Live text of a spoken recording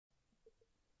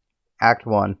Act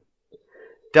 1.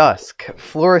 Dusk.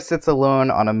 Flora sits alone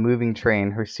on a moving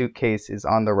train. Her suitcase is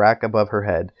on the rack above her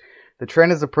head. The train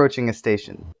is approaching a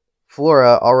station.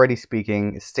 Flora, already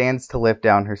speaking, stands to lift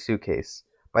down her suitcase.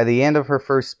 By the end of her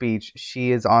first speech,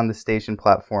 she is on the station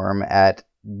platform at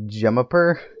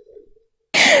Jumper.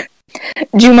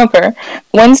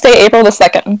 Wednesday, April the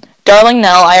 2nd. Darling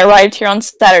Nell, I arrived here on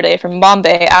Saturday from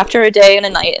Bombay after a day and a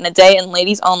night and a day in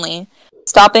ladies only,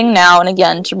 stopping now and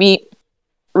again to be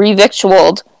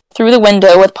revictualled through the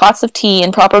window with pots of tea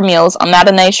and proper meals on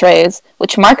matinee trays,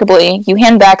 which, remarkably, you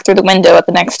hand back through the window at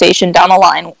the next station down the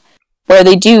line, where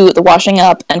they do the washing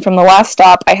up, and from the last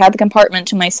stop I had the compartment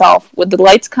to myself, with the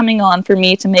lights coming on for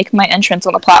me to make my entrance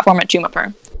on the platform at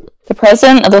Juniper. The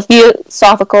president of the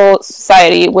Theosophical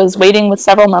Society was waiting with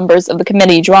several members of the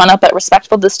committee drawn up at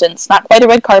respectful distance, not quite a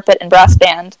red carpet and brass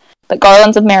band, but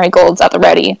garlands of marigolds at the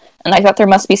ready, and I thought there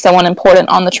must be someone important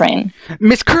on the train.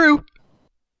 Miss Crew!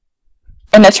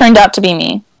 And it turned out to be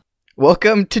me.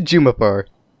 Welcome to Jumapur.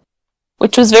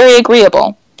 Which was very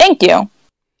agreeable. Thank you.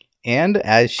 And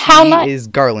as she is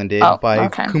garlanded by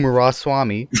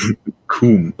Kumaraswamy.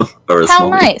 How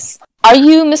nice. Are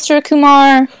you Mr.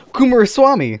 Kumar?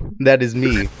 Kumaraswamy, that is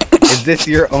me. Is this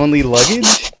your only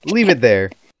luggage? Leave it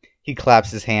there. He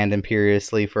claps his hand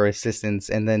imperiously for assistance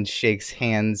and then shakes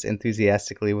hands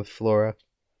enthusiastically with Flora.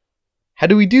 How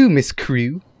do we do, Miss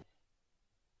Crew?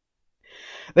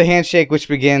 The handshake, which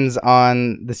begins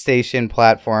on the station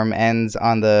platform, ends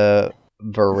on the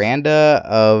veranda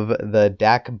of the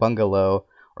Dak bungalow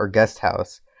or guest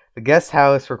house. The guest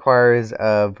house requires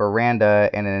a veranda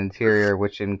and an interior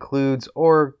which includes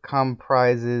or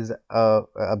comprises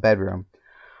a bedroom.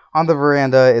 On the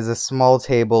veranda is a small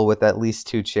table with at least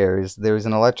 2 chairs. There is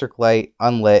an electric light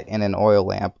unlit and an oil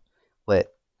lamp lit.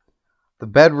 The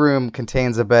bedroom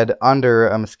contains a bed under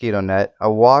a mosquito net, a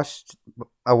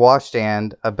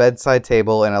washstand, a bedside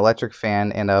table, an electric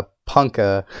fan, and a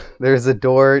punkah. There is a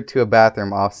door to a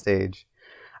bathroom offstage.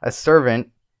 A servant,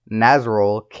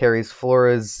 Nazrul, carries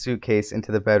Flora's suitcase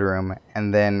into the bedroom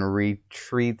and then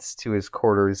retreats to his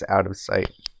quarters out of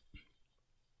sight.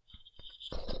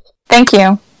 Thank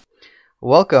you.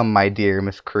 Welcome, my dear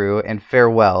Miss Crew, and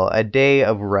farewell, a day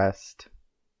of rest.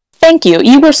 Thank you.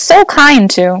 You were so kind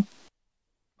to.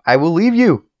 I will leave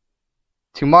you.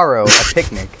 Tomorrow, a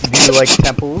picnic. Do you like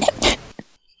temples?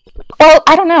 Well,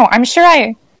 I don't know. I'm sure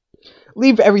I...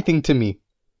 Leave everything to me.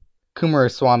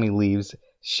 Kumaraswamy leaves,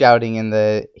 shouting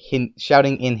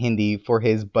in Hindi for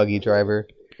his buggy driver.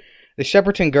 The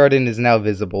Shepperton garden is now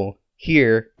visible.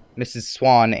 Here, Mrs.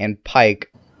 Swan and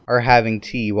Pike are having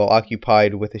tea while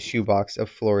occupied with a shoebox of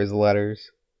Flora's letters.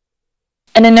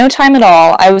 And in no time at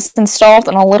all, I was installed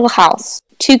in a little house,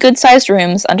 2 good-sized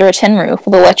rooms under a tin roof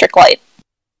with electric light,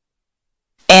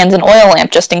 and an oil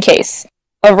lamp just in case.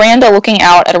 A veranda looking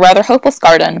out at a rather hopeless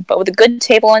garden, but with a good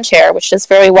table and chair which does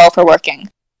very well for working,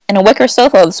 and a wicker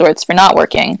sofa of sorts for not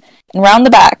working, and round the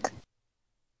back.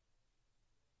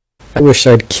 I wish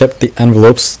I'd kept the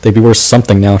envelopes. They'd be worth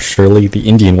something now, surely, the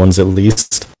Indian ones at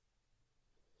least.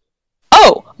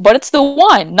 Oh, but it's the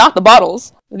wine, not the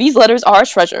bottles. These letters are a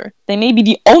treasure. They may be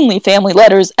the only family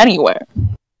letters anywhere.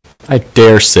 I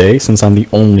dare say, since I'm the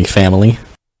only family.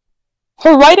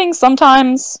 Her writing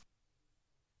sometimes...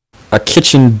 A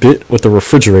kitchen bit with a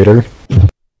refrigerator.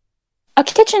 A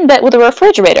kitchen bit with a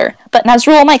refrigerator, but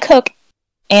Nazrul might cook,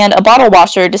 and a bottle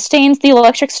washer disdains the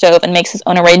electric stove and makes his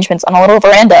own arrangements on a little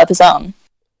veranda of his own.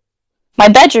 My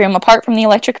bedroom, apart from the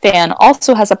electric fan,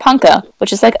 also has a punkah,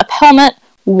 which is like a helmet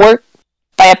worked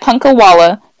by a punkah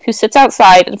walla who sits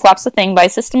outside and flaps the thing by a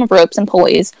system of ropes and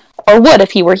pulleys, or would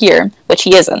if he were here, which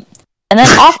he isn't. And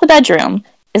then off the bedroom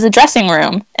is a dressing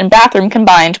room and bathroom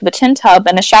combined with a tin tub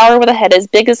and a shower with a head as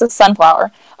big as a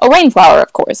sunflower, a rainflower,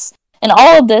 of course. And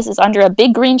all of this is under a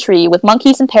big green tree with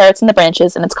monkeys and parrots in the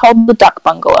branches, and it's called the Duck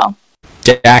Bungalow.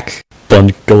 Dak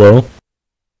Bungalow.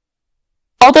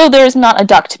 Although there is not a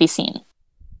duck to be seen.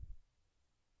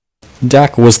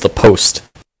 Dak was the post.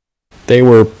 They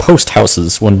were post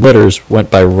houses when letters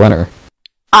went by runner.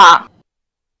 Ah.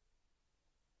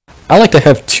 I like to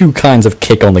have 2 kinds of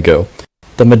cake on the go.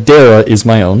 The Madeira is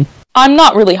my own. I'm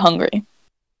not really hungry.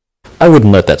 I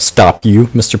wouldn't let that stop you,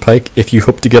 Mr. Pike, if you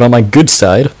hope to get on my good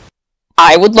side.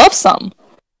 I would love some.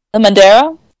 The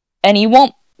Madeira? And you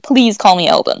won't please call me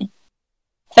Eldon.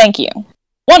 Thank you.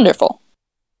 Wonderful.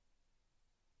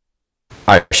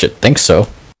 I should think so.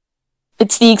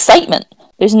 It's the excitement.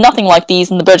 There's nothing like these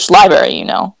in the British Library, you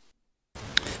know.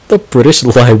 The British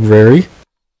Library?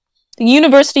 The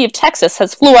University of Texas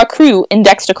has Flora Crew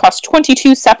indexed across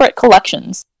 22 separate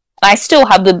collections. And I still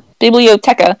have the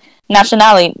Biblioteca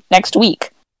Nationale next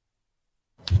week.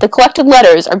 The collected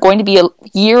letters are going to be a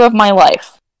year of my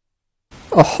life.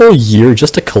 A whole year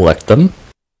just to collect them?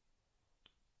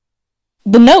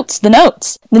 The notes. The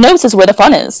notes is where the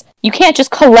fun is. You can't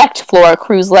just collect Flora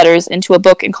Crew's letters into a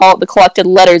book and call it the collected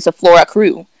letters of Flora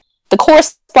Crew. The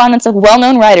correspondence of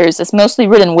well-known writers is mostly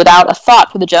written without a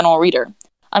thought for the general reader.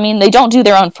 I mean, they don't do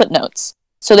their own footnotes.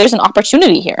 So there's an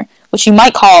opportunity here, which you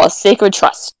might call a sacred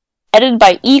trust. Edited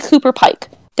by E. Cooper Pike.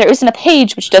 There isn't a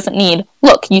page which doesn't need,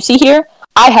 look, you see here?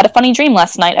 I had a funny dream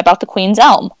last night about the Queen's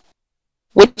elm.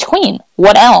 Which queen?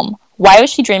 What elm? Why was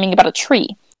she dreaming about a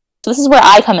tree? So this is where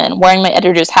I come in, wearing my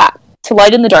editor's hat, to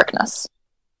lighten the darkness.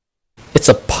 It's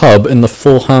a pub in the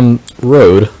Fulham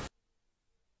Road.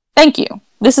 Thank you.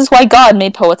 This is why God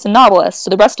made poets and novelists, so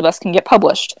the rest of us can get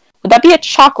published. Would that be a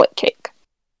chocolate cake?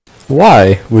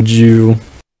 Why would you...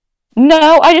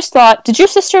 No, I just thought, did your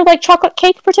sister like chocolate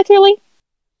cake particularly?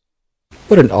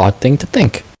 What an odd thing to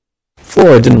think.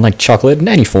 Flora didn't like chocolate in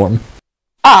any form.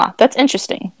 Ah, that's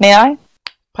interesting. May I?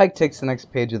 Pike takes the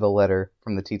next page of the letter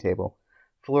from the tea table.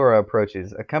 Flora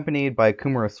approaches, accompanied by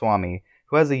Kumaraswamy,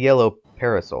 who has a yellow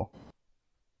parasol.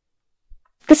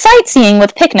 The sightseeing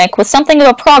with picnic was something of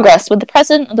a progress, with the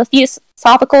president of the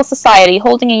Theosophical Society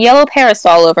holding a yellow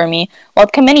parasol over me, while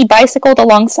Kamini bicycled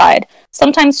alongside,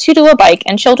 sometimes two to a bike,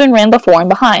 and children ran before and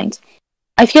behind.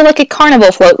 I feel like a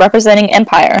carnival float representing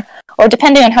empire, or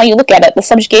depending on how you look at it, the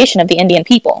subjugation of the Indian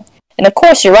people. And of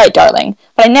course you're right, darling,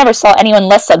 but I never saw anyone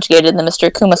less subjugated than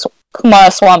Mr.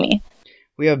 Kumaraswamy.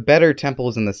 We have better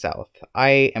temples in the South.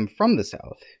 I am from the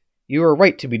South. You are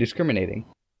right to be discriminating.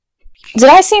 Did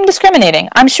I seem discriminating?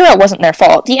 I'm sure it wasn't their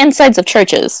fault. The insides of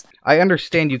churches. I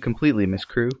understand you completely, Miss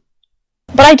Crew.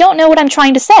 But I don't know what I'm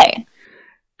trying to say.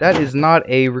 That is not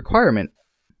a requirement.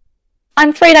 I'm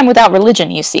afraid I'm without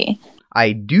religion, you see.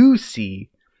 I do see.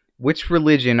 Which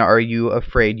religion are you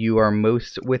afraid you are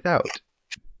most without?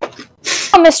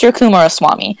 Oh, Mr.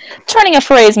 Kumaraswamy, turning a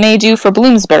phrase may do for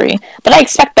Bloomsbury, but I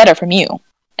expect better from you.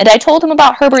 And I told him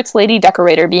about Herbert's lady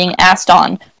decorator being asked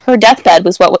on. Her deathbed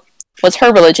was what was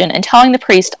her religion, and telling the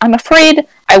priest, I'm afraid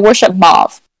I worship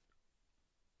mauve.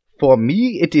 For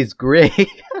me, it is grey.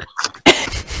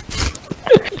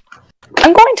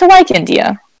 I'm going to like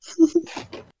India.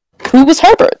 Who was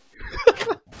Herbert?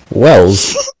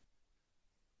 Wells.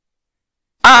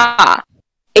 Ah,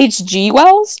 H.G.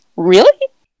 Wells? Really?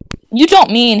 You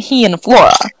don't mean he and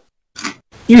Flora?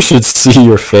 You should see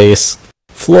your face.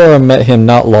 Flora met him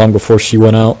not long before she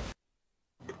went out.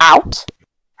 Out?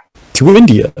 To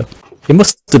India. It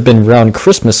must have been around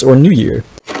Christmas or New Year.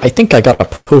 I think I got a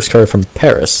postcard from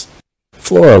Paris.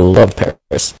 Flora loved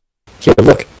Paris. Here,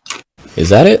 look. Is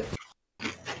that it?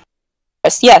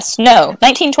 Yes, no,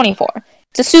 1924.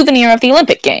 It's a souvenir of the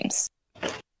Olympic Games.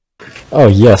 Oh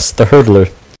yes, the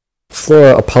hurdler.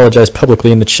 Flora apologized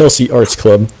publicly in the Chelsea Arts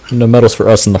Club. No medals for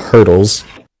us in the hurdles.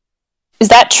 Is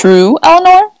that true,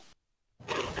 Eleanor?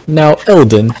 Now,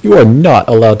 Eldon, you are not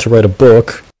allowed to write a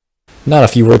book. Not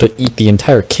if you were to eat the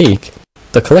entire cake.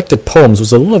 The collected poems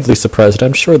was a lovely surprise, and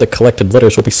I'm sure the collected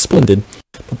letters will be splendid.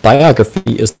 But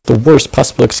biography is the worst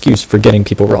possible excuse for getting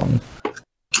people wrong.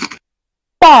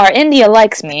 Bar, India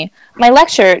likes me. My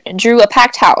lecture drew a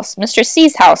packed house, Mr.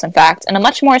 C's house, in fact, and a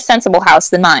much more sensible house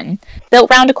than mine, built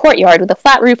round a courtyard with a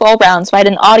flat roof all round, so I had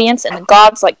an audience and the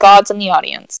gods like gods in the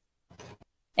audience.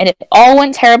 And it all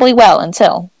went terribly well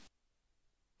until...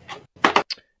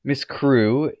 Miss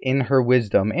Crew, in her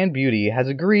wisdom and beauty, has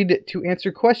agreed to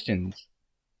answer questions.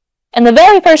 And the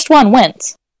very first one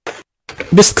went...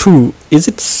 Miss Crew, is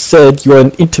it said you are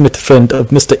an intimate friend of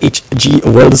Mr. H.G.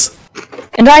 Wells?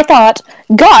 And I thought,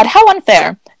 God, how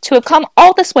unfair, to have come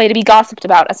all this way to be gossiped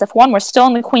about as if one were still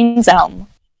in the Queen's Elm,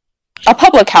 a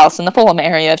public house in the Fulham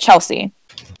area of Chelsea.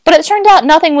 But it turned out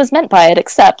nothing was meant by it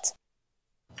except...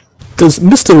 Does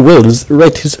Mr. Wells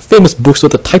write his famous books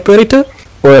with a typewriter,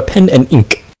 or a pen and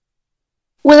ink?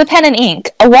 With a pen and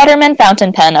ink, a Waterman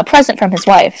fountain pen, a present from his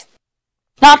wife.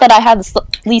 Not that I had the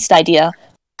least idea.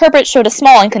 Herbert showed a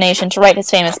small inclination to write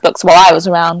his famous books while I was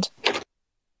around.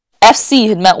 F.C.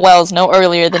 had met Wells no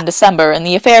earlier than December, and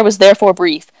the affair was therefore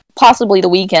brief, possibly the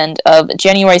weekend of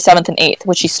January 7th and 8th,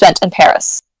 which he spent in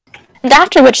Paris. And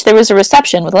after which there was a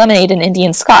reception with lemonade and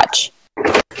Indian scotch.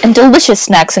 And delicious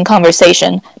snacks and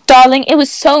conversation. Darling, it was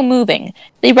so moving.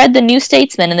 They read the New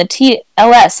Statesman and the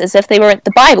T.L.S. as if they were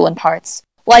the Bible in parts.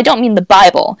 Well, I don't mean the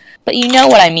Bible, but you know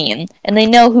what I mean, and they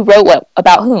know who wrote what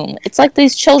about whom. It's like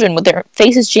these children with their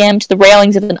faces jammed to the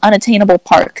railings of an unattainable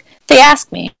park. They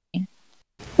ask me,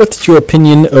 What's your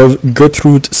opinion of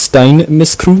Gertrude Stein,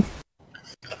 Miss Crew?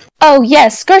 Oh,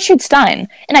 yes, Gertrude Stein,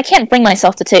 and I can't bring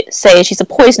myself to say she's a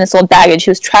poisonous old baggage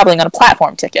who's traveling on a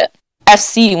platform ticket.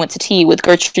 FC went to tea with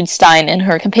Gertrude Stein and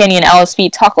her companion Alice B.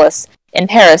 Toklas in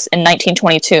Paris in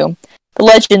 1922. The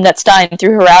legend that Stein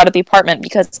threw her out of the apartment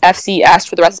because FC asked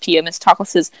for the recipe of Miss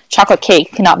Toklas's chocolate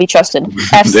cake cannot be trusted.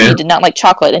 FC did not like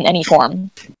chocolate in any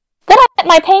form. Good at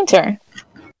my painter.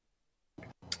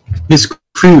 Miss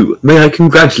Crew, may I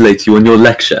congratulate you on your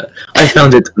lecture? I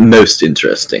found it most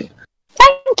interesting.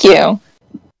 Thank you.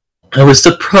 I was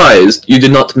surprised you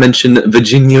did not mention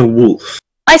Virginia Woolf.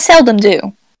 I seldom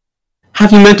do.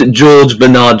 Have you met George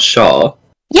Bernard Shaw?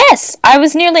 Yes, I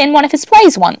was nearly in one of his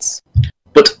plays once.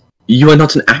 But you are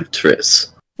not an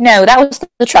actress. No, that was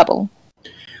the trouble.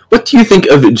 What do you think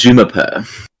of Juniper?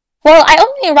 Well, I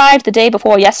only arrived the day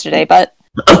before yesterday, but...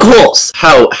 Of course!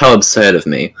 How absurd of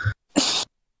me.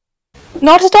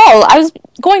 Not at all. I was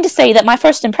going to say that my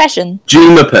first impression...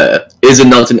 Juniper is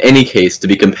not in any case to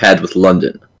be compared with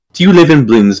London. Do you live in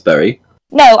Bloomsbury?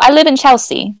 No, I live in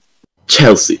Chelsea.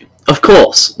 Chelsea. Of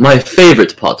course, my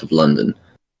favourite part of London.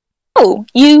 Oh,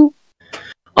 you...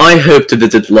 I hope to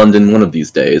visit London one of these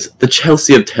days. The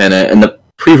Chelsea of Turner and the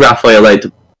pre-Raphaelite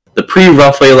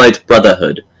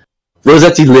Brotherhood.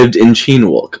 Rossetti lived in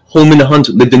Cheyne-Walk. Holman Hunt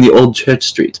lived in the Old Church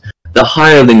Street. The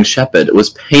Hireling Shepherd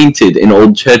was painted in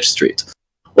Old Church Street.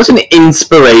 What an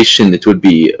inspiration it would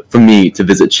be for me to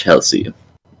visit Chelsea.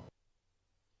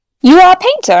 You are a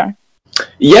painter?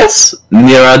 Yes,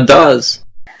 Nira does.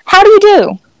 How do you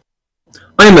do?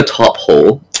 I am a top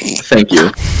hole. Thank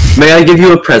you. May I give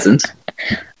you a present?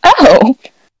 Oh.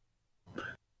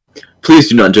 Please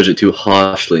do not judge it too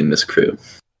harshly, Miss Crew.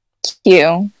 Thank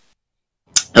you.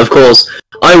 Of course,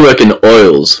 I work in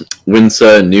oils,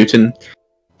 Winsor, Newton.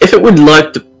 If it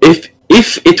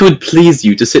would please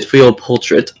you to sit for your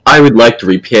portrait, I would like to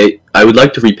repay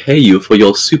you for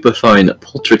your superfine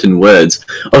portrait in words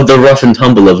of the rough and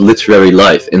tumble of literary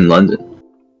life in London.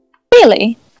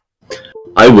 Really?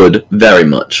 I would, very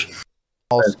much.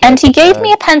 And he gave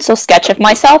me a pencil sketch of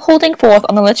myself holding forth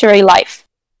on the literary life.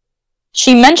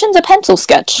 She mentions a pencil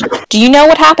sketch. Do you know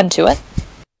what happened to it?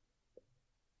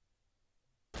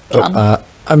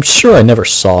 I'm sure I never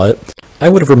saw it. I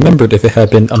would have remembered if it had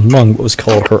been among what was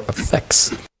called her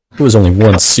effects. It was only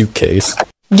one suitcase.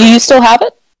 Do you still have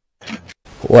it?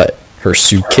 What? Her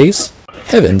suitcase?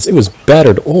 Heavens, it was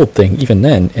battered old thing even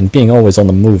then, and being always on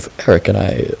the move, Eric and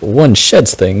I, one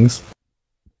sheds things.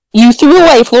 You threw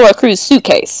away Flora Crew's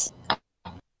suitcase.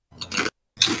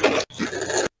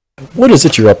 What is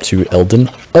it you're up to, Eldon?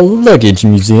 A luggage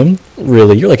museum?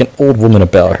 Really, you're like an old woman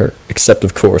about her. Except,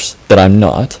 of course, that I'm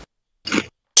not.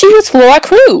 She was Flora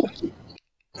Crew.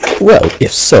 Well,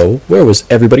 if so, where was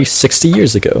everybody 60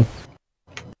 years ago?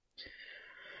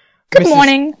 Good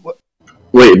morning.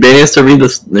 Wait, Ben has to read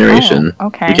this narration. Oh,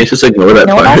 okay. You can't just ignore that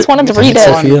No part. one else wanted to read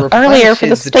Sophia? it earlier for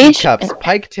the stage. Teacups.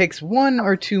 Pike takes one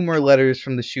or two more letters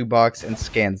from the shoebox and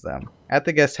scans them. At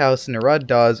the guest house, Narad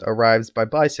Dawes arrives by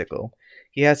bicycle.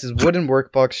 He has his wooden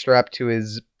workbox strapped to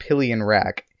his pillion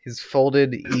rack. His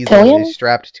folded easel is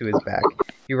strapped to his back.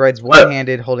 He rides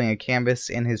one-handed, holding a canvas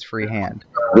in his free hand.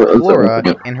 Flora,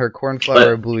 in her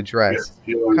cornflower blue dress,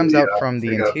 comes out from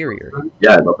the interior.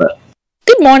 Yeah, I love that.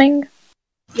 Good morning.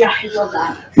 Yeah, I love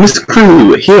that. Miss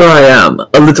Crew, here I am.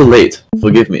 A little late.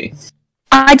 Forgive me.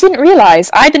 I didn't realize.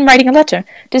 I've been writing a letter.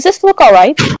 Does this look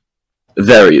alright?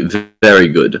 Very, very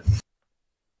good.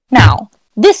 Now,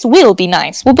 this will be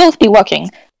nice. We'll both be working.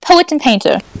 Poet and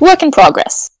painter. Work in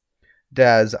progress.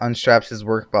 Daz unstraps his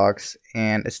workbox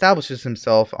and establishes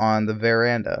himself on the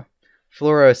veranda.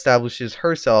 Flora establishes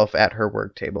herself at her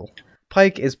work table.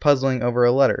 Pike is puzzling over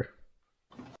a letter.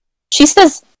 She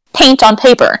says, paint on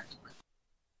paper.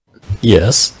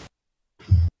 Yes.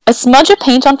 A smudge of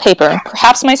paint on paper.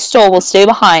 Perhaps my soul will stay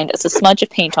behind as a smudge of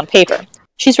paint on paper.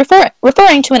 She's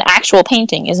referring to an actual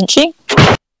painting, isn't she?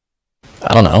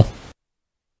 I don't know.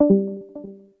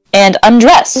 And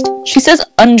undressed. She says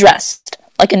undressed,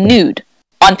 like a nude,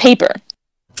 on paper.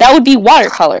 That would be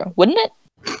watercolor, wouldn't it?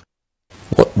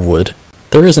 What would?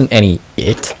 There isn't any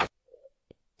it.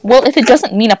 Well, if it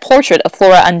doesn't mean a portrait of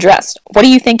Flora undressed, what do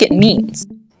you think it means?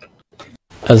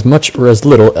 As much or as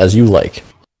little as you like.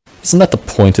 Isn't that the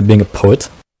point of being a poet?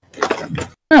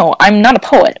 No, I'm not a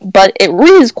poet, but it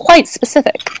reads quite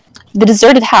specific. The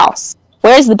deserted house.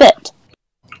 Where's the bit?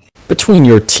 Between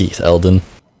your teeth, Eldon.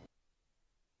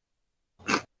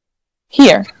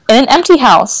 Here, in an empty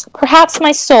house, perhaps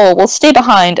my soul will stay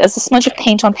behind as a smudge of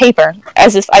paint on paper,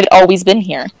 as if I'd always been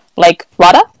here. Like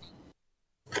Rada?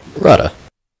 Rada.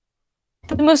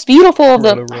 The most beautiful of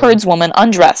the herdswoman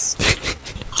undressed.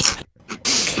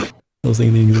 I was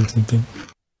thinking the exact same thing.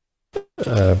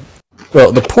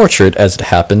 Well, the portrait, as it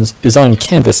happens, is on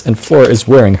canvas and Flora is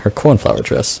wearing her cornflower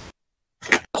dress.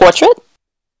 Portrait?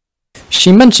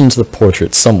 She mentions the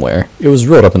portrait somewhere. It was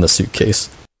rolled up in the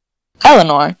suitcase.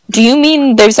 Eleanor, do you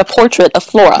mean there's a portrait of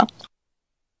Flora?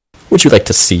 Would you like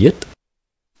to see it?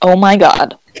 Oh my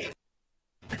god.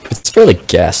 It's fairly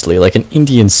ghastly, like an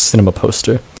Indian cinema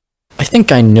poster. I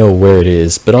think I know where it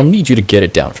is, but I'll need you to get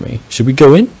it down for me. Should we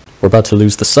go in? We're about to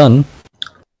lose the sun.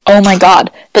 Oh my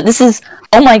god, but this is...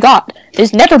 Oh my god,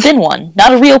 there's never been one,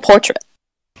 not a real portrait.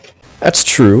 That's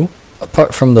true,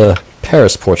 apart from the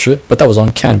Paris portrait, but that was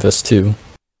on canvas too.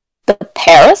 The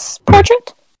Paris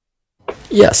portrait?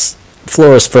 Yes.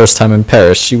 Flora's first time in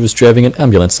Paris, she was driving an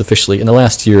ambulance officially in the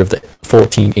last year of the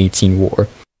 1418 war.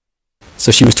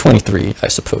 So she was 23, I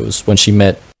suppose, when she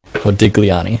met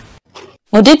Modigliani.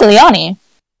 Modigliani?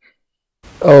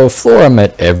 Oh, Flora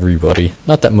met everybody.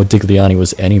 Not that Modigliani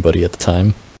was anybody at the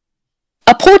time.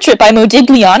 A portrait by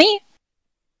Modigliani?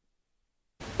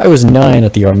 I was 9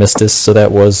 at the armistice, so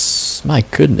that was, my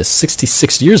goodness,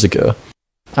 66 years ago.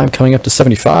 I'm coming up to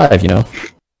 75, you know.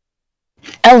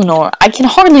 Eleanor, I can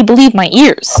hardly believe my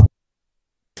ears.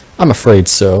 I'm afraid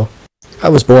so. I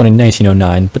was born in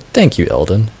 1909, but thank you,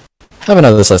 Eldon. Have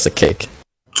another slice of cake.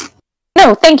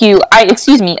 No, thank you.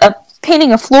 Excuse me, a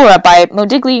painting of Flora by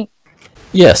Modigli...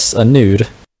 Yes, a nude.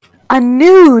 A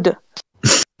nude!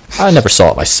 I never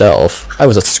saw it myself. I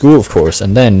was at school, of course,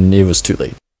 and then it was too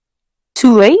late.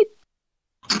 Too late?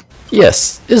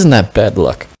 Yes, isn't that bad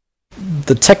luck?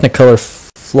 The Technicolor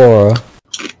Flora,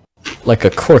 like a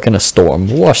cork in a storm,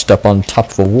 washed up on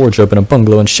top of a wardrobe in a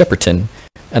bungalow in Shepperton,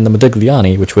 and the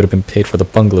Modigliani, which would have been paid for the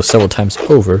bungalow several times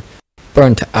over,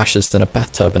 burned to ashes in a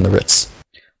bathtub in the Ritz.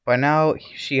 By now,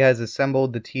 she has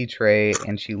assembled the tea tray,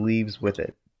 and she leaves with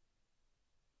it.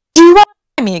 Do you want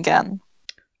to me again?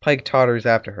 Pike totters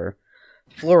after her.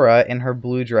 Flora, in her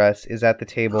blue dress, is at the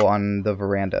table on the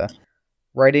veranda,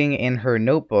 writing in her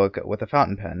notebook with a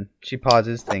fountain pen. She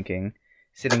pauses, thinking,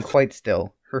 sitting quite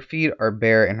still. Her feet are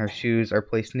bare and her shoes are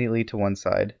placed neatly to one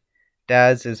side.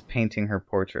 Daz is painting her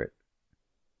portrait.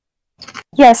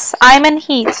 Yes, I'm in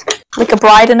heat, like a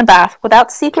bride in a bath,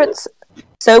 without secrets,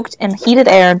 soaked in heated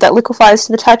air that liquefies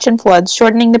to the touch and floods,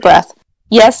 shortening the breath.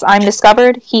 Yes, I'm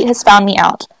discovered, heat has found me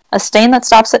out. A stain that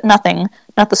stops at nothing,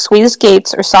 not the squeezed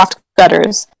gates or soft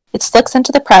gutters. It slicks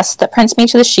into the press that prints me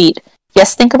to the sheet.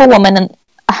 Yes, think of a woman in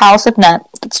a house of net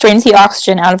that strains the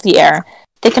oxygen out of the air,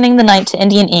 thickening the night to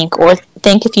Indian ink, or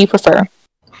think if you prefer.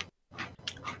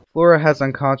 Flora has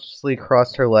unconsciously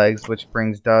crossed her legs, which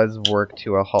brings Daz's work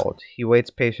to a halt. He waits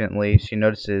patiently. She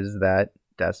notices that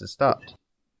Daz has stopped.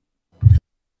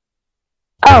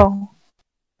 Oh.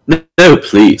 No,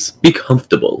 please, be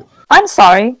comfortable. I'm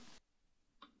sorry.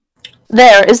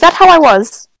 There, is that how I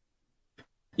was?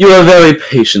 You are very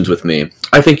patient with me.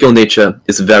 I think your nature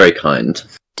is very kind.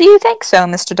 Do you think so,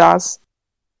 Mr. Dawes?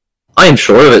 I am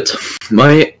sure of it.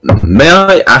 May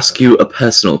I ask you a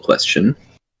personal question?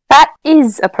 That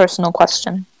is a personal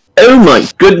question. Oh my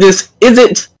goodness, is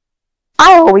it?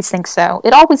 I always think so.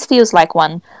 It always feels like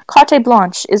one. Carte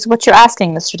blanche is what you're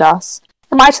asking, Mr. Dawes.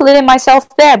 Am I to lay myself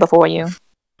bare before you?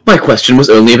 My question was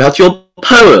only about your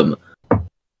poem.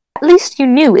 At least you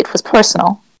knew it was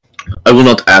personal. I will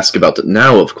not ask about it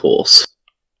now, of course.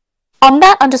 On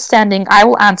that understanding, I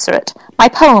will answer it. My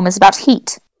poem is about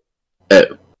heat. Oh,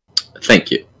 thank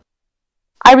you.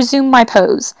 I resume my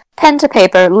pose. Pen to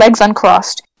paper, legs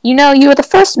uncrossed. You know, you are the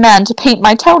first man to paint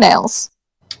my toenails.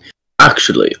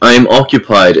 Actually, I am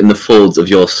occupied in the folds of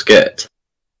your skirt.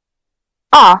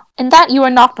 Ah, in that you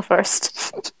are not the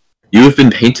first. You have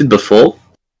been painted before?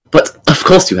 But of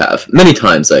course you have. Many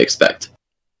times, I expect.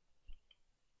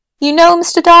 You know,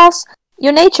 Mr. Dawes,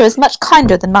 your nature is much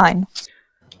kinder than mine.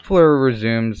 Flora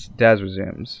resumes. Daz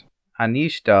resumes.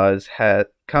 Anish Daz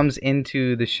comes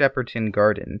into the Shepperton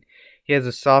garden. He has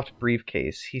a soft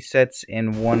briefcase. He sits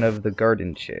in one of the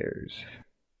garden chairs.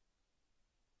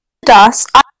 Dawes,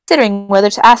 I'm considering whether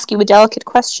to ask you a delicate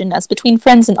question as between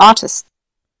friends and artists.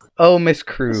 Oh, Miss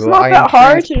Crew, not I am that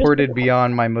hard. transported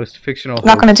beyond my most fictional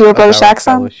Not gonna hopes do a of British our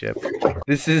accent? fellowship.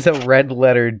 This is a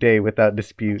red-letter day without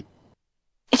dispute.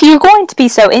 If you're going to be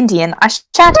so Indian, I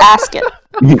shan't ask it.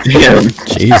 Damn.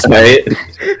 Jeez, Right?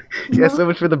 Yeah, so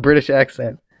much for the British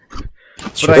accent.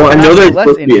 But Well, I am know they're less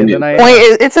supposed to be Indian than I am.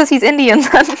 Wait, it says he's Indian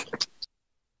then.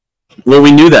 Well,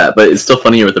 we knew that, but it's still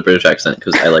funnier with a British accent,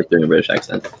 because I like doing a British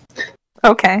accent.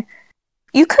 Okay.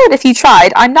 You could if you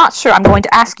tried. I'm not sure I'm going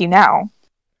to ask you now.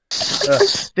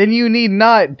 Then you need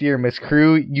not, dear Miss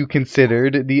Crew. You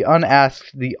considered the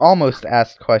unasked, the almost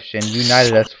asked question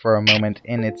united us for a moment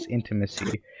in its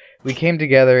intimacy. We came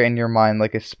together in your mind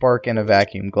like a spark in a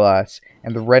vacuum glass,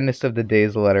 and the redness of the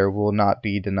day's letter will not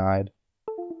be denied.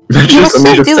 You were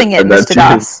still doing it, Mr.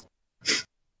 Dawes.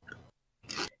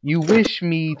 You wish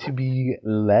me to be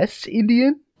less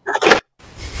Indian?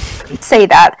 Say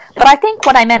that, but I think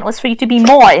what I meant was for you to be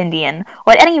more Indian,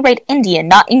 or at any rate Indian,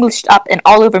 not Englished up and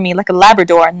all over me like a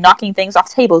Labrador and knocking things off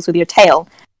tables with your tail.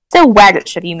 So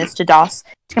waggish of you, Mr. Doss,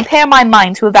 to compare my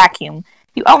mind to a vacuum.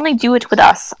 You only do it with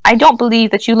us. I don't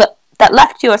believe that that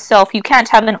left to yourself you can't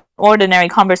have an ordinary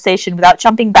conversation without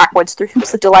jumping backwards through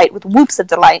hoops of delight with whoops of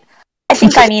delight. I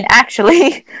think I mean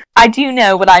actually. I do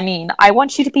know what I mean. I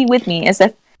want you to be with me as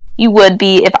if you would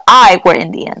be if I were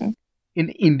Indian. An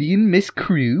Indian Miss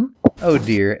Crew? Oh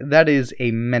dear, that is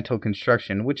a mental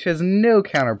construction which has no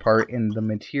counterpart in the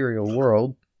material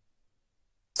world.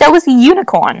 So is a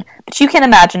unicorn, but you can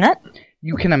imagine it.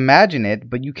 You can imagine it,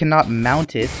 but you cannot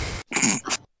mount it.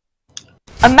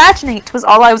 Imagining it was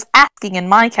all I was asking in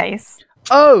my case.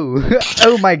 Oh!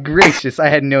 Oh my gracious, I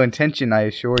had no intention, I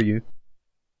assure you.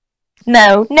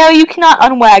 No, you cannot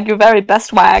unwag your very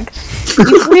best wag.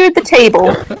 You cleared the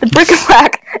table. The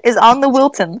bric-a-brac is on the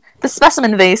Wilton. The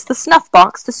specimen vase, the snuff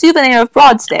box, the souvenir of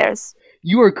Broadstairs.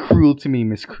 You are cruel to me,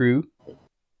 Miss Crew.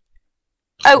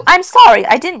 Oh, I'm sorry.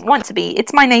 I didn't want to be.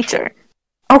 It's my nature.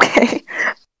 Okay.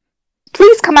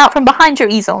 Please come out from behind your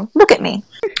easel. Look at me.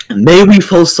 May we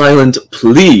fall silent,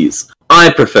 please? I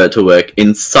prefer to work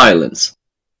in silence.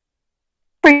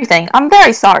 Everything. I'm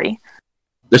very sorry.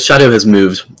 The shadow has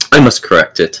moved. I must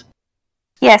correct it.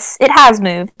 Yes, it has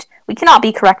moved. We cannot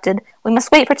be corrected. We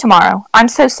must wait for tomorrow. I'm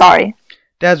so sorry.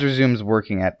 Daz resumes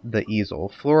working at the easel.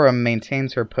 Flora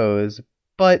maintains her pose,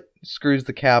 but screws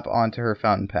the cap onto her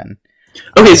fountain pen.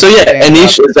 Okay, so yeah,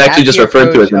 Anish is actually just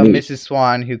referred to as Anish. Anish. Mrs.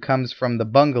 Swan, who comes from the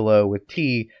bungalow with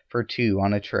tea for two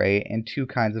on a tray and 2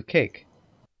 kinds of cake.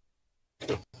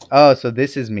 Oh, so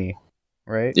this is me,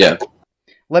 right? Yeah.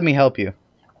 Let me help you.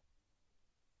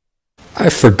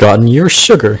 I've forgotten your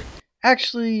sugar.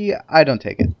 Actually, I don't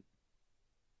take it.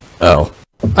 Oh,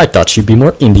 I thought she'd be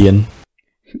more Indian.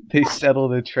 They settle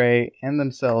the tray and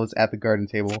themselves at the garden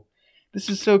table. This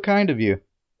is so kind of you.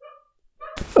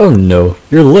 Oh no,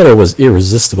 your letter was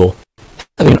irresistible.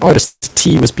 Having an artist's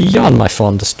tea was beyond my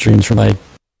fondest dreams for my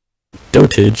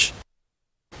dotage.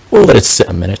 We'll let it sit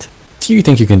a minute. Do you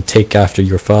think you can take after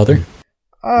your father?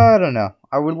 I don't know.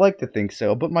 I would like to think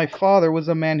so, but my father was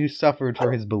a man who suffered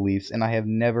for his beliefs, and I have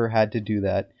never had to do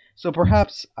that. So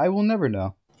perhaps I will never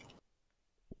know.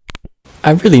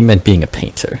 I really meant being a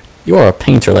painter. You are a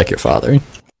painter like your father.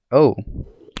 Oh.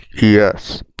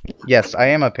 Yes. Yes, I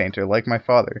am a painter like my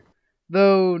father.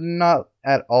 Though not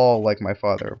at all like my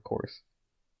father, of course.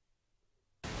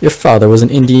 Your father was an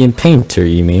Indian painter,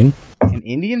 you mean? An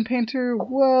Indian painter?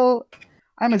 Well,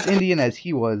 I'm as Indian as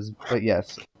he was, but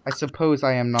yes. I suppose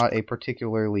I am not a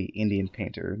particularly Indian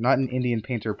painter. Not an Indian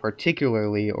painter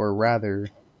particularly, or rather...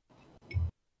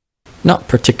 Not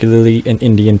particularly an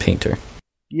Indian painter.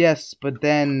 Yes, but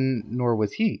then, nor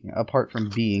was he, apart from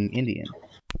being Indian.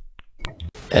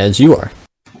 As you are.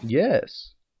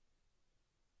 Yes.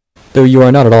 Though you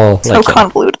are not at all So like him.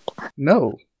 convoluted.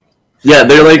 No. Yeah,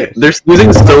 they're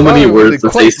using so many My father was words a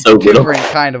to say quite so little. different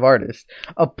kind of artist.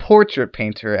 A portrait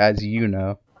painter, as you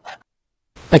know.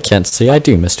 I can't say I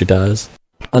do, Mr. Dawes.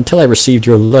 Until I received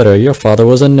your letter, your father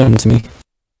was unknown to me.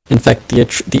 In fact,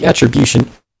 the attribution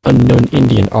unknown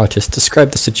Indian artist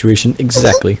described the situation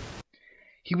exactly.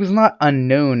 He was not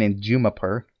unknown in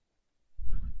Jumapur.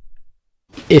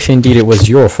 If indeed it was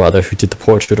your father who did the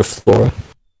portrait of Flora.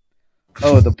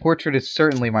 Oh, the portrait is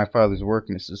certainly my father's work,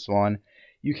 Mrs. Swan.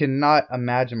 You cannot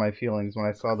imagine my feelings when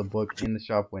I saw the book in the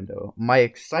shop window. My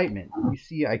excitement. You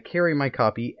see, I carry my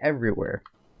copy everywhere.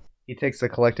 He takes the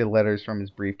collected letters from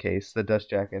his briefcase. The dust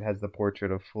jacket has the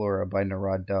portrait of Flora by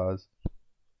Narad Dawes.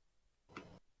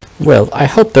 Well, I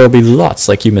hope there will be lots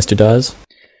like you, Mr. Dawes.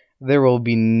 There will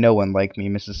be no one like me,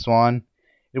 Mrs. Swan.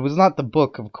 It was not the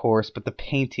book, of course, but the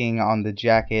painting on the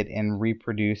jacket and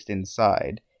reproduced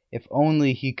inside. If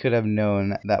only he could have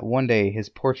known that one day his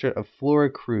portrait of Flora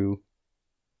Crewe...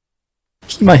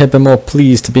 He might have been more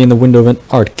pleased to be in the window of an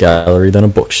art gallery than a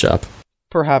bookshop.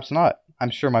 Perhaps not. I'm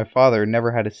sure my father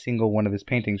never had a single one of his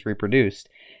paintings reproduced,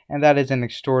 and that is an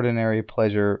extraordinary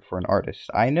pleasure for an artist.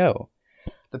 I know.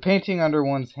 The painting under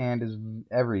one's hand is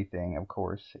everything, of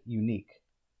course, unique.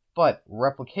 But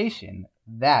replication,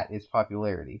 that is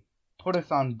popularity. Put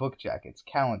us on book jackets,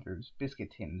 calendars, biscuit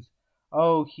tins.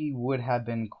 Oh, he would have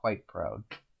been quite proud.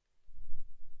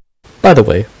 By the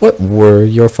way, what were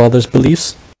your father's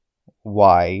beliefs?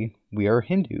 Why, we are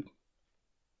Hindu.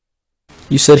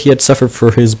 You said he had suffered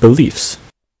for his beliefs.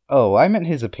 Oh, I meant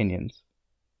his opinions.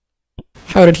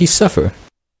 How did he suffer?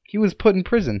 He was put in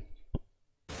prison.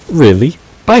 Really?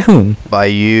 By whom? By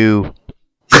you.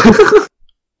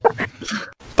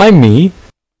 By me?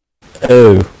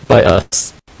 Oh, by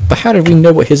us. But how did we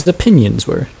know what his opinions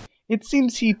were? It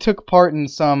seems he took part in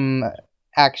some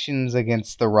actions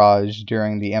against the Raj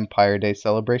during the Empire Day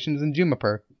celebrations in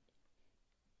Jumapur.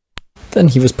 Then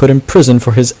he was put in prison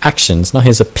for his actions, not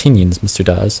his opinions, Mr.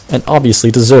 Dawes, and obviously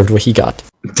deserved what he got.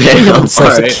 Damn,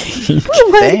 alright. Oh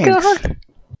my Thanks. god.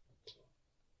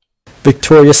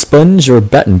 Victoria Sponge or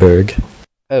Battenberg?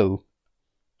 Oh,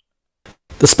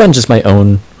 The sponge is my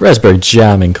own, raspberry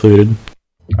jam included.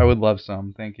 I would love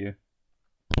some, thank you.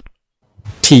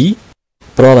 Tea?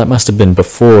 But all that must have been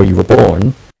before you were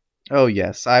born. Oh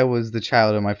yes, I was the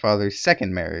child of my father's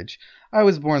second marriage. I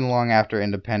was born long after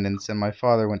independence, and my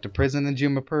father went to prison in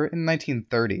Jumapur in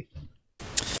 1930.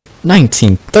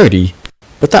 1930?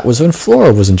 But that was when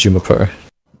Flora was in Jumapur.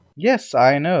 Yes,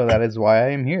 I know, that is why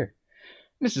I am here.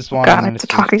 Mrs. Swan God, I have to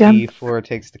talk administers again. tea. Flora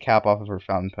takes the cap off of her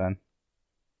fountain pen.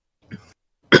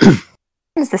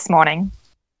 Is this morning?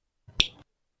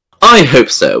 I hope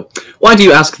so. Why do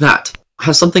you ask that?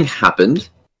 Has something happened?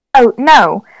 Oh,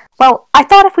 no. Well, I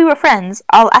thought if we were friends,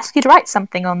 I'll ask you to write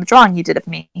something on the drawing you did of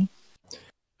me.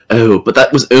 Oh, but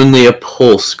that was only a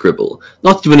poor scribble.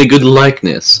 Not even a good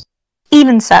likeness.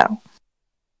 Even so.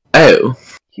 Oh.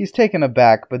 He's taken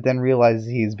aback, but then realizes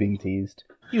he is being teased.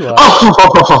 He laughs.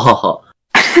 Oh!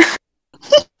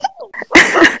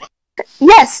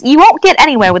 Yes, you won't get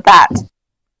anywhere with that.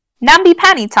 Namby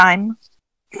panny time.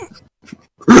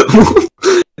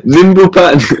 Nimbu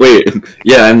Pani. Wait,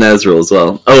 yeah, I'm Nazrul as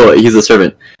well. Oh, he's a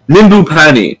servant. Nimbu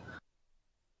Pani.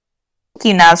 Thank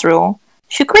you, Nazrul.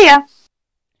 Shukriya.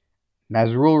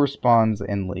 Nazrul responds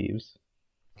and leaves.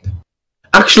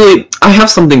 Actually, I have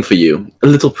something for you. A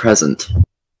little present.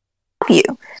 You.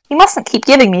 You mustn't keep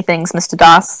giving me things, Mr.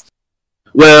 Das.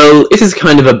 Well, it is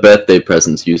kind of a birthday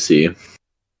present, you see.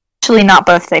 Actually not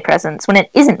birthday presents, when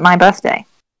it isn't my birthday.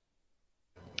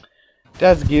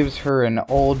 Daz gives her an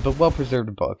old but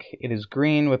well-preserved book. It is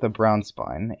green with a brown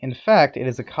spine. In fact, it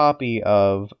is a copy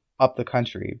of Up the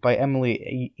Country by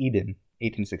Emily Eden,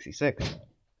 1866.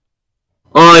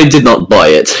 I did not buy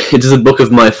it. It is a book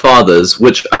of my father's,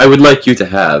 which I would like you to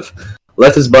have.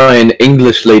 Letters by an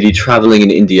English lady traveling in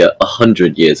India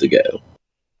 100 years ago.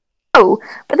 Oh,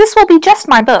 but this will be just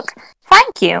my book.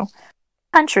 Thank you.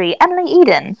 Country, Emily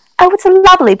Eden. Oh, it's a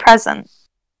lovely present.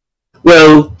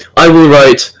 Well, I will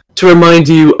write to remind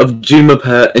you of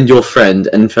Jumapur and your friend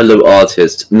and fellow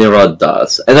artist Nirad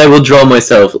Das, and I will draw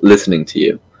myself listening to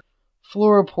you.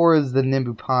 Flora pours the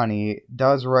Nimbupani.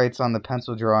 Daz writes on the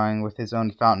pencil drawing with his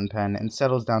own fountain pen and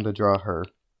settles down to draw her.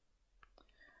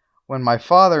 When my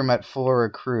father met Flora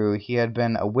Crew, he had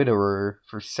been a widower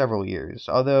for several years,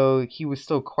 although he was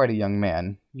still quite a young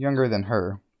man, younger than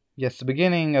her. Yes, the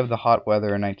beginning of the hot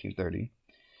weather in 1930.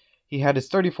 He had his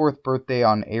 34th birthday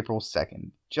on April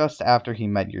 2nd, just after he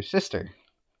met your sister.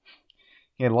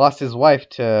 He had lost his wife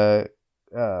to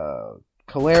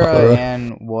cholera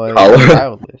and was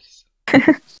childless.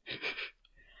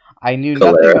 I knew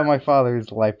nothing of my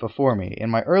father's life before me. In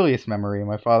my earliest memory,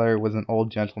 my father was an old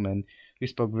gentleman who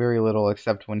spoke very little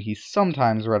except when he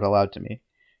sometimes read aloud to me.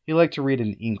 He liked to read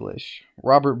in English.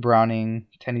 Robert Browning,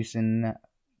 Tennyson,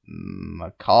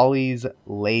 Macaulay's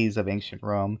Lays of Ancient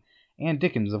Rome, and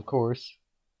Dickens, of course.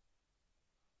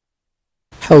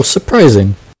 How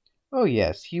surprising. Oh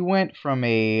yes, he went from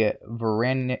a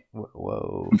Vernacular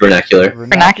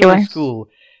school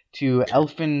to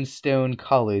Elphinstone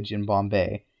College in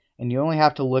Bombay, and you only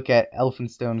have to look at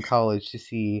Elphinstone College to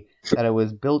see that it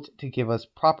was built to give us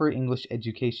proper English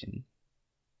education.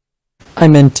 I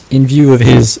meant in view of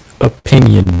his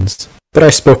opinions, but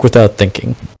I spoke without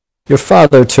thinking. Your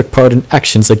father took part in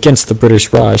actions against the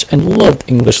British Raj and loved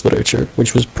English literature,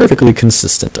 which was perfectly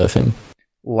consistent of him.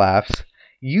 Laughs.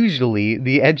 Usually,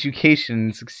 the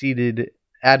education succeeded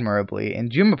admirably. In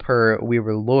Jumapur, we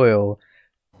were loyal,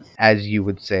 as you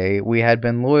would say. We had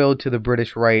been loyal to the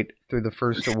British right through the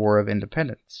First War of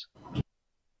Independence.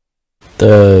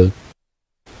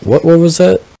 What war was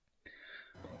that?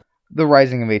 The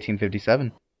Rising of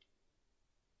 1857.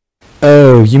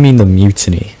 Oh, you mean the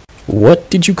mutiny. What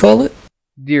did you call it?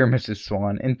 Dear Mrs.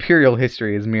 Swan, imperial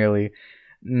history is merely...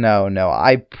 No,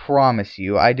 I promise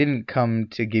you, I didn't come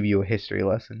to give you a history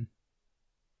lesson.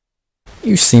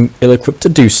 You seem ill-equipped to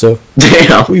do so.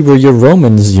 Damn. We were your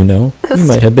Romans, you know. We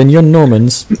might have been your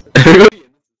Normans.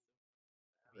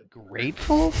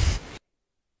 Grateful?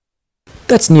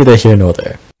 That's neither here nor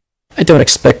there. I don't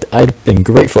expect I'd have been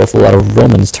grateful if a lot of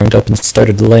Romans turned up and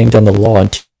started laying down the law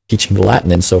and teaching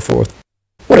Latin and so forth.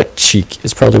 What a cheek,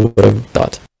 is probably what I would have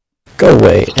thought. Go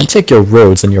away, and take your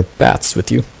roads and your baths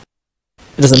with you.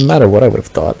 It doesn't matter what I would have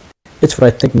thought. It's what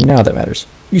I think now that matters.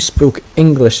 You speak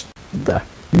English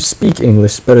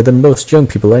better than most young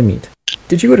people I meet.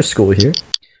 Did you go to school here?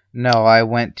 No, I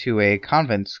went to a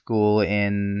convent school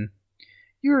in...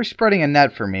 You were spreading a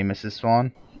net for me, Mrs.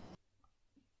 Swan.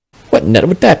 What net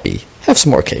would that be? Have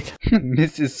some more cake.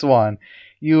 Mrs. Swan,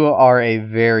 you are a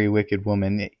very wicked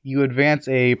woman. You advance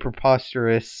a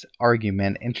preposterous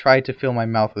argument and try to fill my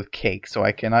mouth with cake, so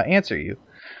I cannot answer you.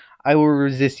 I will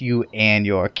resist you and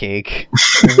your cake.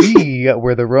 We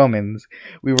were the Romans.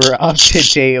 We were up to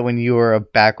date when you were a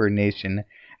backward nation.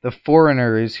 The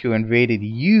foreigners who invaded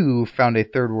you found a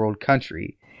third world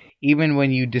country. Even when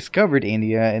you discovered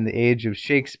India in the age of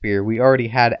Shakespeare, we already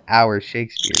had our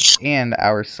Shakespeares and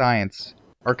our science,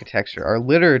 architecture, our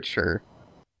literature,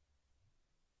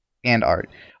 and art.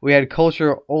 We had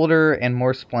culture older and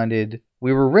more splendid.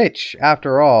 We were rich,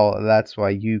 after all. That's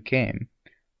why you came.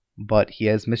 But he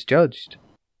has misjudged.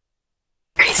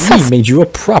 We made you a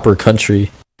proper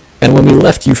country, and when we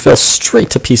left you fell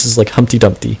straight to pieces like Humpty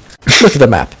Dumpty. Look at the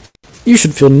map. You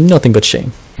should feel nothing but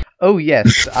shame. Oh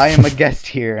yes, I am a guest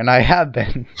here, and I have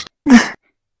been.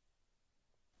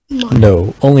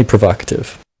 No, only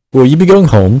provocative. Will you be going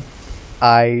home?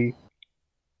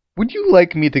 Would you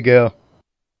like me to go?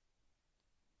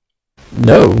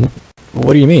 No.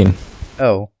 What do you mean?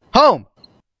 Oh. Home!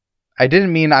 I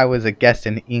didn't mean I was a guest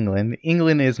in England.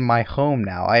 England is my home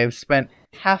now. I have spent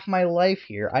half my life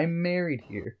here. I'm married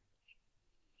here.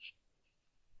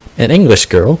 An English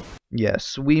girl?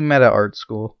 Yes, we met at art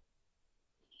school.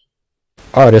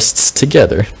 Artists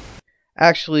together.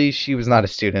 Actually, she was not a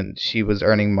student. She was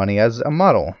earning money as a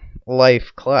model.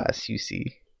 Life class, you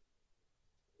see.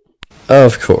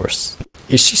 Of course.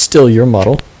 Is she still your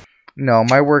model? No,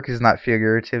 my work is not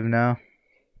figurative now.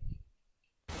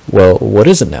 Well, what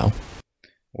is it now?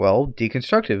 Well,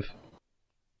 deconstructive.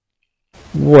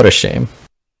 What a shame.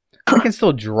 I can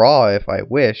still draw if I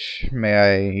wish.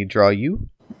 May I draw you?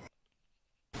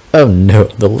 Oh no,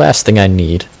 the last thing I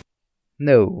need.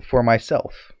 No, for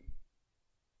myself.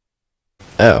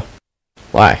 Oh.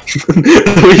 Why? We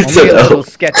Only said, a little oh.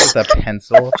 sketch with a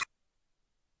pencil.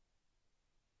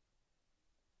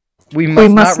 We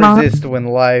must not resist when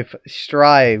life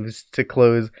strives to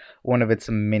close one of its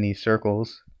many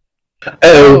circles.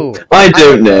 Oh, I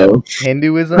don't know.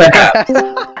 Hinduism?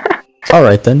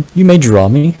 Alright then, you may draw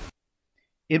me.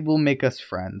 It will make us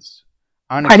friends.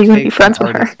 Why do you want to be friends with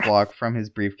her? Artist's block from his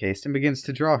briefcase and begins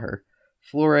to draw her.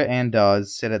 Flora and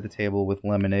Dawes sit at the table with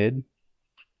lemonade.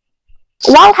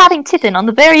 While having tiffin on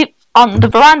the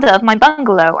veranda of my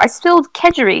bungalow, I spilled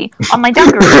kedgeree on my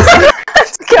dungarees and had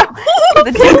to go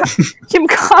to the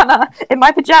gymkhana in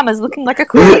my pajamas looking like a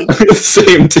coolie.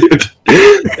 Same dude.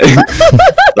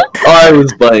 I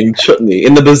was buying chutney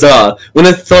in the bazaar when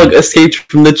a thug escaped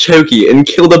from the chowkee and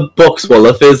killed a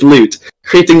boxwallah for his loot,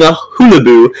 creating a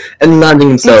hullaboo and landing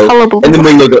himself in the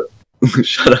Mulligatawani.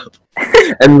 Shut up.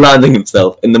 And landing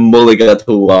himself in the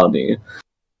Mulligatawani.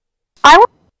 I went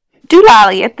to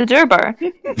Doolally at the Durbar.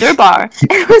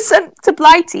 It was sent to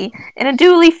Blighty in a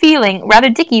dooley feeling rather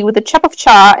dicky with a chup of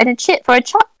char and a chit for a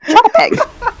chop peg.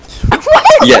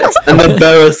 Yes, and the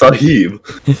Bera Sahib,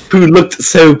 who looked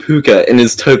so puka in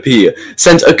his topi,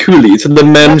 sent a coolie to the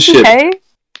memship. Okay.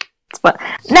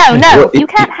 No, you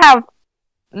can't have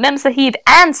Mem Sahib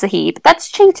and Sahib. That's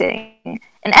cheating.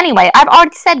 And anyway, I've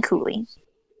already said coolie.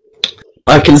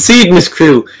 I concede, Miss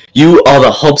Crew, you are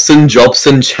the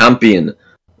Hobson-Jobson champion.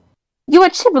 You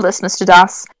are chivalrous, Mr.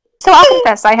 Das. So I'll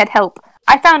confess I had help.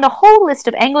 I found a whole list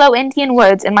of Anglo-Indian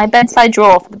words in my bedside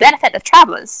drawer for the benefit of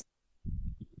travellers.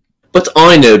 But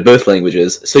I know both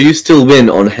languages, so you still win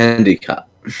on handicap.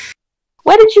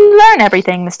 Where did you learn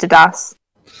everything, Mr. Das?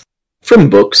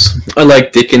 From books. I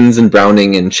like Dickens and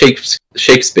Browning and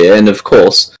Shakespeare, and of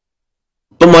course.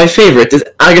 But my favourite is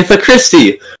Agatha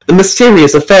Christie, the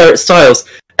mysterious affair at Styles.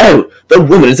 Oh, the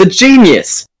woman is a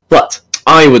genius! But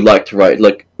I would like to write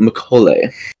like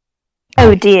Macaulay.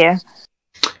 Oh dear.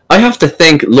 I have to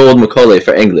thank Lord Macaulay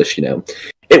for English, you know.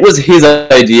 It was his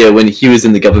idea when he was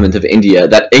in the government of India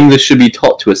that English should be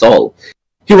taught to us all.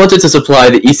 He wanted to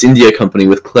supply the East India Company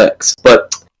with clerks,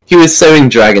 but he was sowing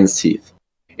dragon's teeth.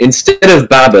 Instead of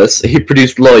Babas, he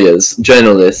produced lawyers,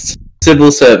 journalists,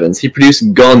 civil servants. He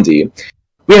produced Gandhi.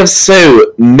 We have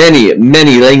so many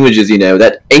languages, you know,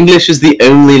 that English is the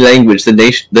only language the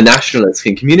nationalists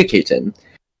can communicate in.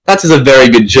 That is a very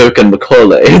good joke on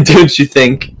Macaulay, don't you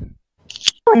think?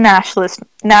 Nationalist,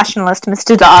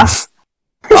 Mr. Das.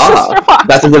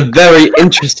 That is a very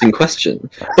interesting question.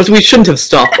 But we shouldn't have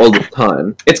stopped all the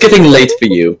time. It's getting late for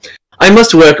you. I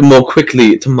must work more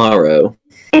quickly tomorrow.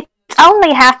 It's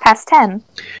only 10:30.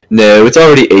 No, it's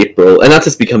already April, and that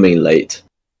is becoming late.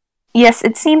 Yes,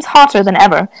 it seems hotter than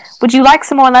ever. Would you like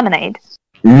some more lemonade?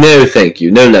 No, thank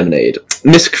you. No lemonade.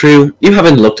 Miss Crew, you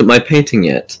haven't looked at my painting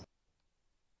yet.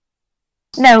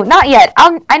 No, not yet.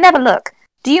 I never look.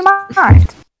 Do you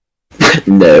mind?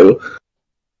 No.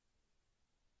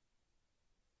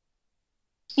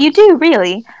 You do,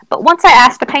 really. But once I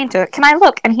asked the painter, can I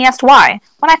look, and he asked why.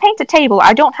 When I paint a table,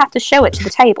 I don't have to show it to the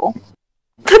table.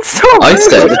 That's so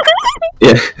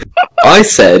rude. I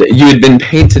said you had been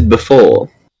painted before.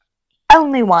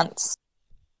 Only once.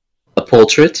 A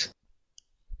portrait?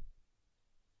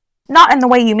 Not in the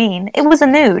way you mean. It was a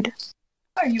nude.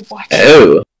 Are you watching?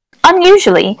 Oh.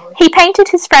 Unusually, he painted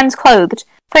his friends clothed.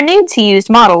 For nudes he used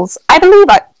models. I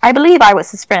believe I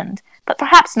was his friend, but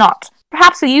perhaps not.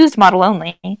 Perhaps a used model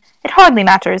only. It hardly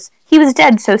matters. He was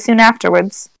dead so soon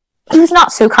afterwards. He was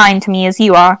not so kind to me as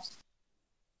you are.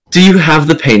 Do you have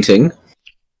the painting?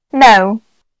 No.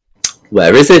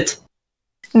 Where is it?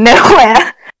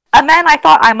 Nowhere. A man I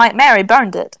thought I might marry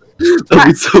burned it. That would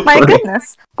be so My funny.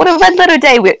 goodness, what a red letter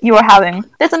day you are having.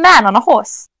 There's a man on a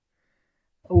horse.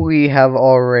 We have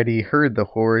already heard the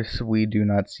horse. We do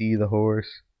not see the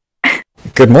horse.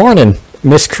 Good morning,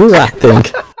 Miss Crew, I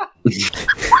think.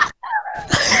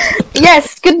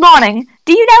 Yes, good morning.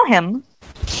 Do you know him?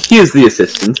 He is the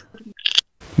assistant.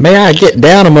 May I get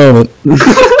down a moment? I'm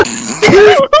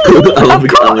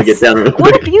gonna get down real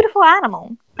What a quick. beautiful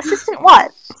animal. Assistant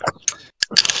what?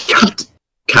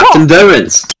 Captain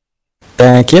Durrance.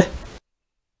 Thank you.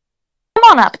 Come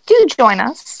on up. Do join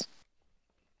us.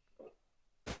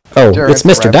 Oh, Durrance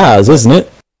it's Mr. Rabbit. Dawes, isn't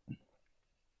it?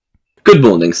 Good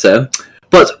morning, sir.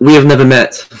 But we have never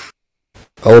met.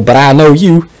 Oh, but I know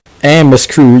you. And Miss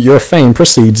Crew, your fame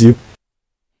precedes you.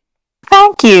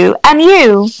 Thank you. And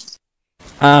you?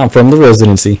 I'm from the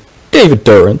Residency. David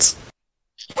Durrance.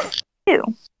 You.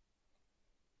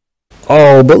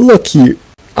 Oh, but look here.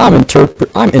 I'm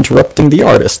interrupting the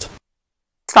artist.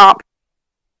 Stop.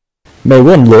 May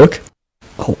one look?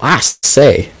 Oh, I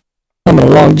say. Coming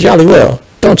along jolly well.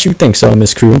 Don't you think so,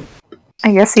 Miss Crew?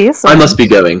 I guess he is. I must be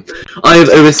going. I have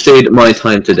overstayed my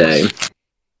time today.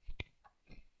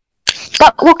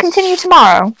 But we'll continue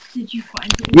tomorrow. Did you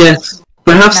find it? Yes,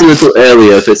 perhaps a little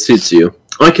earlier if it suits you.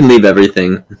 I can leave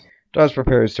everything. Dawes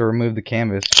prepares to remove the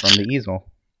canvas from the easel.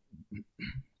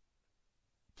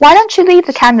 Why don't you leave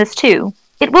the canvas too?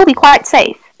 It will be quite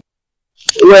safe.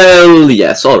 Well,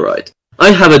 yes, alright.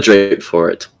 I have a drape for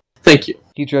it. Thank you.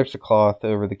 He drapes a cloth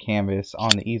over the canvas on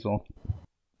the easel.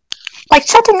 Like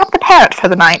shutting up the parrot for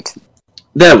the night.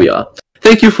 There we are.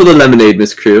 Thank you for the lemonade,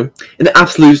 Miss Crew. An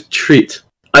absolute treat.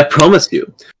 I promise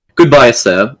you. Goodbye,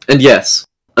 sir. And yes,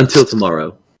 until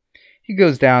tomorrow. He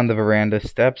goes down the veranda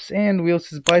steps and wheels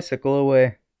his bicycle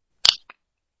away.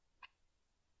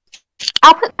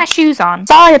 I'll put my shoes on.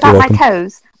 Sorry about You're my welcome.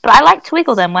 toes, but I like to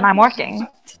wiggle them when I'm working.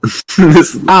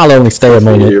 This is I'll only stay a your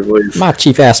moment. voice. My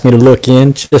chief asked me to look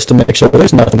in just to make sure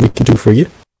there's nothing we can do for you.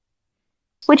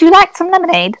 Would you like some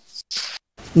lemonade?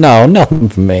 No, nothing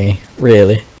for me,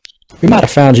 really. We might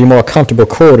have found you more comfortable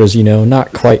quarters, you know,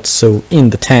 not quite so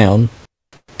in the town.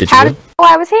 Did How you? did you know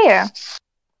I was here?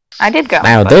 I did go.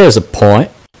 Now but- there's a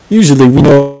point. Usually we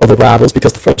know of arrivals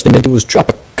because the first thing they do is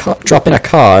drop in a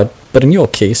card, but in your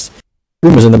case,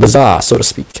 rumors in the bazaar, so to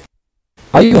speak.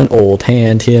 Are you an old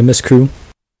hand here, Miss Crew?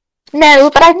 No,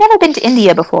 but I've never been to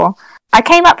India before. I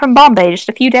came up from Bombay just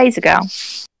a few days ago.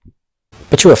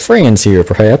 But you have friends here,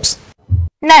 perhaps?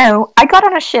 No, I got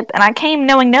on a ship and I came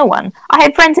knowing no one. I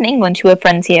had friends in England who have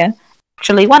friends here.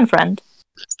 Actually, one friend.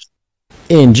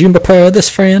 In Juniper, this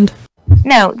friend?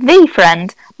 No, the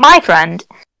friend. My friend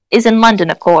is in London,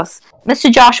 of course.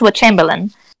 Mr. Joshua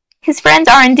Chamberlain. His friends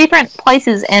are in different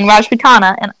places in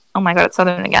Rajputana and... Oh my god, it's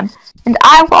southern again. And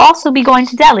I will also be going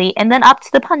to Delhi and then up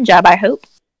to the Punjab, I hope.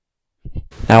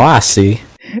 Now I see.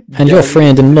 And your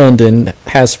friend in London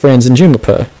has friends in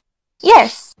Juniper,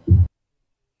 Yes.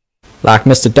 like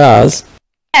Mr. Dawes.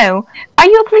 No. Are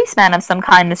you a policeman of some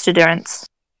kind, Mr. Durrance?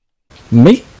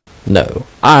 Me? No.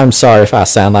 I'm sorry if I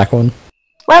sound like one.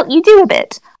 Well, you do a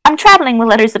bit. I'm traveling with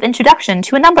letters of introduction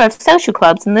to a number of social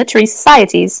clubs and literary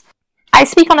societies. I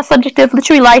speak on a subject of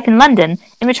literary life in London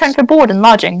in return for board and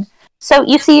lodging. So,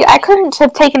 you see, I couldn't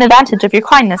have taken advantage of your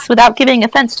kindness without giving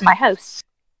offense to my hosts.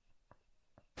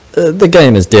 The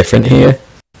game is different here.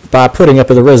 By putting up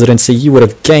at the Residency, you would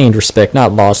have gained respect,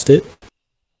 not lost it.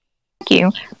 Thank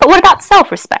you. But what about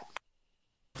self-respect?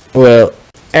 Well,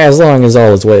 as long as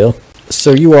all is well.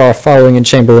 So you are following in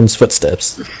Chamberlain's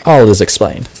footsteps. All is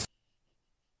explained.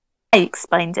 I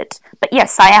explained it. But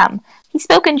yes, I am. He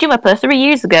spoke in Juniper 3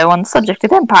 years ago on the subject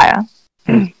of empire.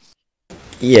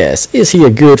 Yes, is he a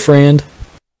good friend?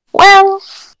 Well,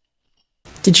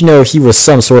 Did you know he was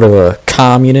some sort of a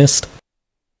communist?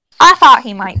 I thought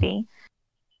he might be.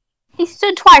 He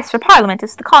stood twice for Parliament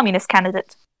as the communist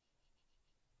candidate.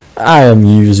 I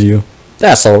amuse you.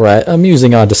 That's alright.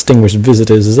 Amusing our distinguished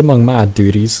visitors is among my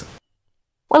duties.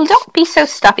 Well, don't be so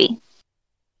stuffy.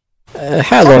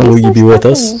 How long will you be with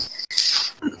us?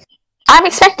 I'm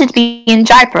expected to be in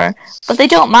Jaipur, but they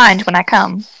don't mind when I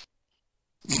come.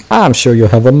 I'm sure you'll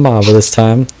have a marvelous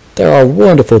time. There are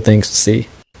wonderful things to see.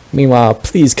 Meanwhile,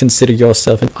 please consider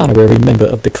yourself an honorary member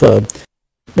of the club.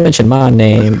 Mention my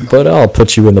name, but I'll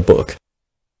put you in the book.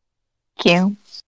 Thank you.